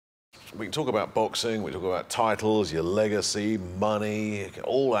We can talk about boxing, we talk about titles, your legacy, money,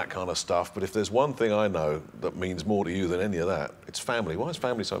 all that kind of stuff, but if there's one thing I know that means more to you than any of that, it's family. Why is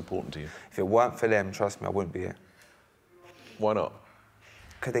family so important to you? If it weren't for them, trust me, I wouldn't be here. Why not?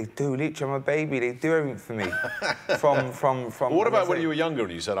 Because they do, literally, I'm a baby, they do everything for me. From well, what about when you were younger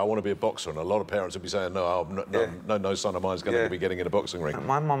and you said, I want to be a boxer, and a lot of parents would be saying, no, no son of mine is going to be getting in a boxing ring.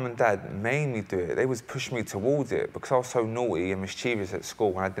 My mum and dad made me do it. They was pushing me towards it because I was so naughty and mischievous at school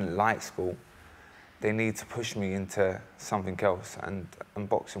and I didn't like school. They need to push me into something else, and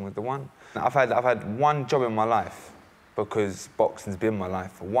boxing was the one. I've had one job in my life because boxing's been my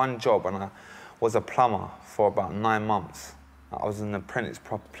life. One job, and I was a plumber for about 9 months. I was an apprentice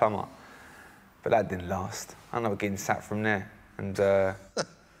proper plumber, but that didn't last. I ended up getting sacked from there, and yeah,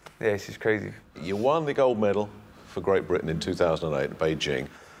 it's just crazy. You won the gold medal for Great Britain in 2008 at Beijing.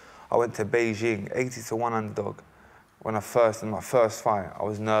 I went to Beijing, 80-1 underdog. In my first fight, I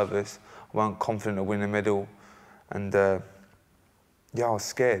was nervous. I wasn't confident to win a medal, and yeah, I was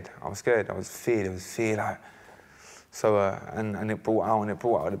scared. I was feared. It was fear, like. So and it brought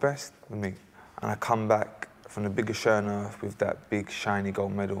out the best in me. And I come back from the biggest show on earth with that big shiny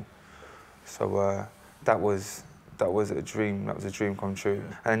gold medal. So that was a dream. That was a dream come true.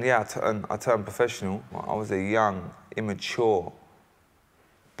 And yeah, I turned professional. I was a young, immature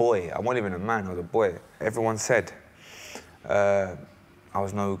boy. I wasn't even a man. I was a boy. Everyone said I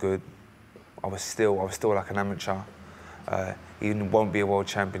was no good. I was still like an amateur. He won't be a world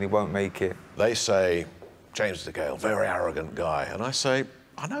champion. He won't make it. They say James DeGale, very arrogant guy, and I say,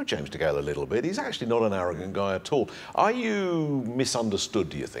 I know James DeGale a little bit. He's actually not an arrogant guy at all. Are you misunderstood,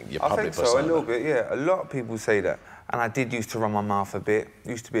 do you think, your public persona? I think so, a little bit, yeah. A lot of people say that. And I did used to run my mouth a bit,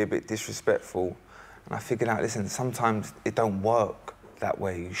 used to be a bit disrespectful. And I figured out, listen, sometimes it don't work that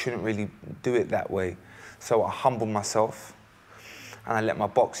way. You shouldn't really do it that way. So I humbled myself, and I let my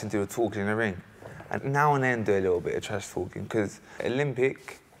boxing do the talking in the ring. And now and then do a little bit of trash talking, because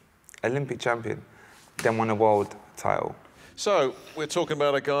Olympic champion, then won a world title. So, we're talking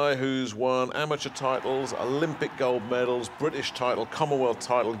about a guy who's won amateur titles, Olympic gold medals, British title, Commonwealth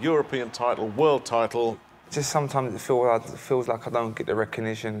title, European title, world title. Just sometimes it feels like I don't get the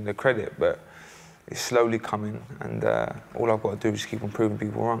recognition and the credit, but it's slowly coming, and all I've got to do is keep on proving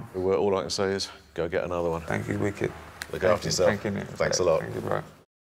people wrong. Well, all I can say is, go get another one. Thank you, Wicked. Look after yourself. Thank you, Nick. Thanks a lot. Thank you, bro.